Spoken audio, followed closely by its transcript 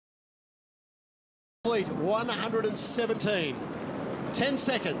feet, 117. 10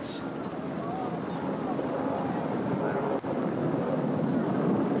 seconds.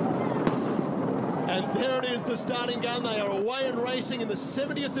 And there it is, the starting gun. They are away and racing in the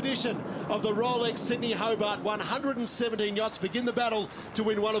 70th edition of the Rolex Sydney Hobart. 117 yachts begin the battle to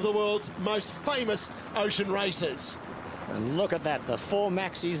win one of the world's most famous ocean races. And look at that, the 4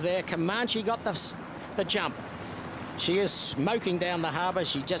 maxis there. Comanche got the jump. She is smoking down the harbour.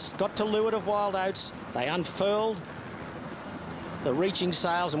 She just got to leeward of Wild Oats. They unfurled the reaching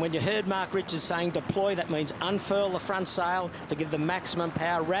sails, and when you heard Mark Richards saying deploy, that means unfurl the front sail to give them maximum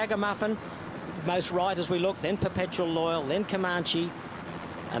power. Ragamuffin, most right as we look, then Perpetual Loyal, then Comanche,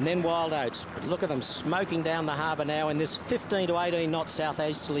 and then Wild Oats. But look at them smoking down the harbour now in this 15 to 18 knot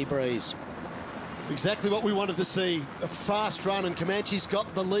southeasterly breeze. Exactly what we wanted to see, a fast run, and Comanche's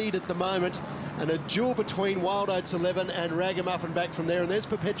got the lead at the moment, and a duel between Wild Oats 11 and Ragamuffin back from there, and there's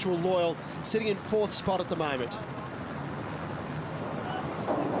Perpetual Loyal sitting in 4th spot at the moment.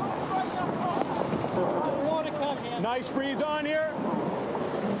 Nice breeze on here.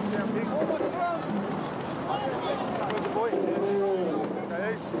 Where's the boy?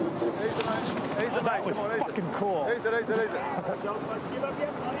 He's the mate. Come on, fucking cool. Easy.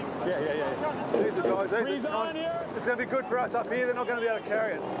 Yeah. Easy, guys. Breeze on here. It's going to be good for us up here. They're not going to be able to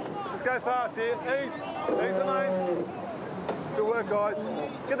carry it. Let's just go fast here. Easy. Easy, mate. Good work, guys.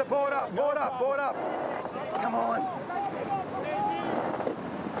 Get the board up. Board up. Come on.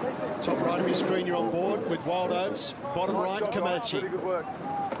 Top right of your screen, you're on board with Wild Oats. Bottom right, job, Comanche. Really good work.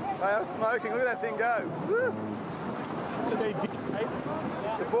 They are smoking. Look at that thing go. Woo.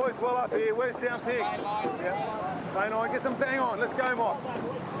 The boys well up here. Where's Sound Pigs? Yep. Bang on. Get some bang on. Let's go, Moth.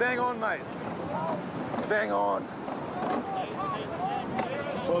 Bang on, mate. Bang on.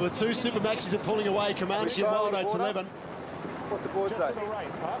 Well, the 2 Super Maxis are pulling away, Comanche and Wild Oats 11. What's the board say?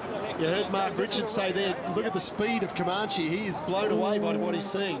 You heard Mark Richards say there, look at the speed of Comanche. He is blown away by what he's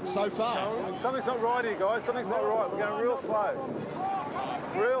seeing so far. Something's not right here, guys. Something's not right. We're going real slow.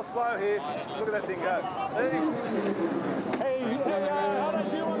 Real slow here. Look at that thing go. Easy. Hey, how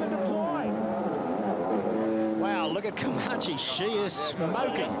did you on the deploy? Wow, look at Comanche. She is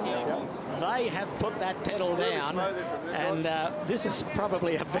smoking. They have put that pedal down, and this is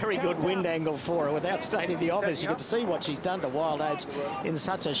probably a very good wind angle for her. Without stating the obvious, you can see what she's done to Wild Oats in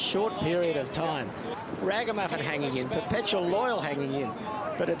such a short period of time. Ragamuffin hanging in, Perpetual Loyal hanging in,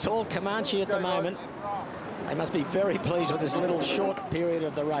 but it's all Comanche at the moment. They must be very pleased with this little short period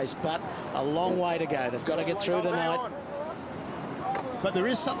of the race, but a long way to go. They've got to get through tonight. But there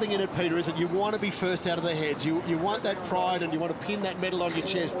is something in it, Peter, isn't it? You want to be first out of the heads. You want that pride, and you want to pin that medal on your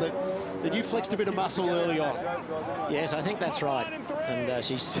chest that you flexed a bit of muscle early on. Yes, I think that's right. And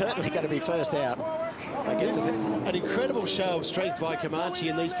she's certainly going to be first out. It's an incredible show of strength by Comanche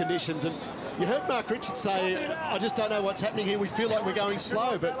in these conditions. And you heard Mark Richards say, I just don't know what's happening here. We feel like we're going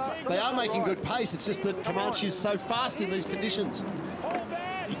slow, but they are making good pace. It's just that Comanche is so fast in these conditions.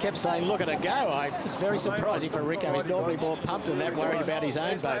 He kept saying, look at her go. It's very surprising for Rico. He's normally more pumped and that worried about his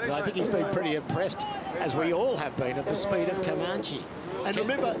own boat. But I think he's been pretty impressed, as we all have been, at the speed of Comanche. And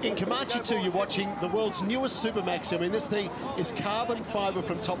remember, in Comanche too, you're watching the world's newest Super Maxi. I mean, this thing is carbon fibre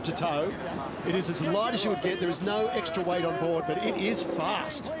from top to toe. It is as light as you would get. There is no extra weight on board, but it is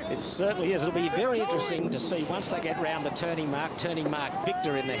fast. It certainly is. It'll be very interesting to see once they get round the turning mark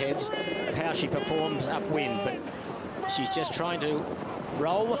Victor in the heads, of how she performs upwind. But she's just trying to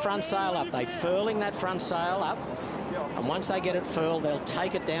roll the front sail up. They're furling that front sail up. And once they get it furled, they'll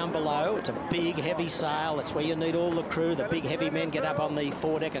take it down below. It's a big, heavy sail. That's where you need all the crew. The big, heavy men get up on the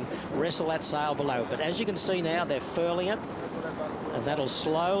foredeck and wrestle that sail below. But as you can see now, they're furling it. And that'll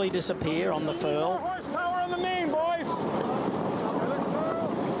slowly disappear on the furl. Horsepower on the main, boys.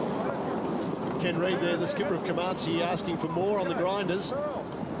 Ken Reid there, the skipper of Comanche, asking for more on the grinders.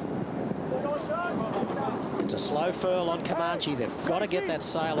 It's a slow furl on Comanche. They've got to get that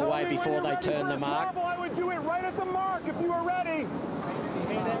sail away before they turn the mark. I would do it right at the mark if you were ready.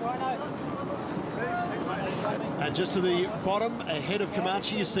 And just to the bottom, ahead of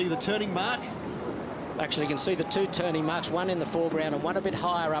Comanche, you see the turning mark. Actually, you can see the 2 turning marks, one in the foreground and one a bit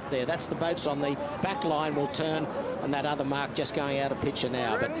higher up there. That's the boats on the back line will turn, and that other mark just going out of picture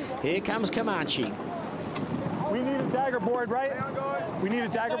now. But here comes Comanche. We need a dagger board, right? We need a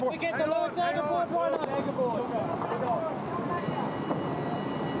dagger board. Get the low dagger board, why not? Dagger board.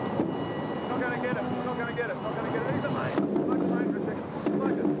 Not going to get it. Not going to get it. Not going to get it. He's a mate. Smoke the mate for a second.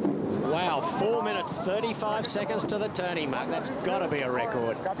 Smoke it. Wow, 4 minutes, 35 seconds to the turning mark. That's got to be a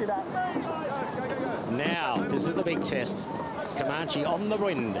record. Copy that. Now, this is the big test. Comanche on the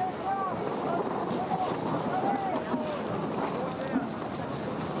wind.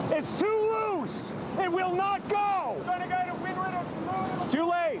 It's too loose. It will not go! It's going to go to windward. Too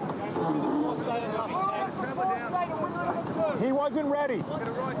late. He wasn't ready.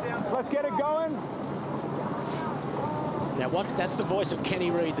 Let's get it going. Now, that's the voice of Kenny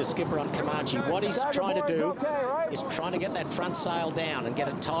Reid, the skipper on Comanche. What he's trying to do is trying to get that front sail down and get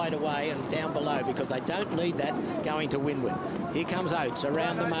it tied away and down below, because they don't need that going to windward. Here comes Oates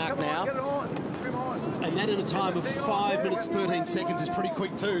around the mark now. And that in a time of 5 minutes 13 seconds is pretty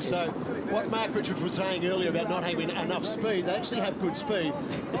quick too. So what Mark Richards was saying earlier about not having enough speed, they actually have good speed.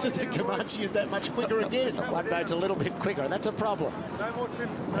 It's just that Comanche is that much quicker again. One boat's a little bit quicker, and that's a problem.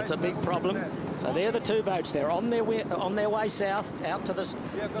 That's a big problem. So they're the two boats. They're on their way south, out to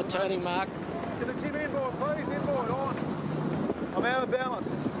the turning mark. Get the Jim inboard, please, inboard, on. I'm out of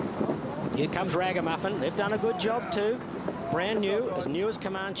balance. Here comes Ragamuffin. They've done a good job too. Brand new as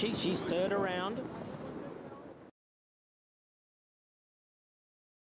Comanche. She's third around.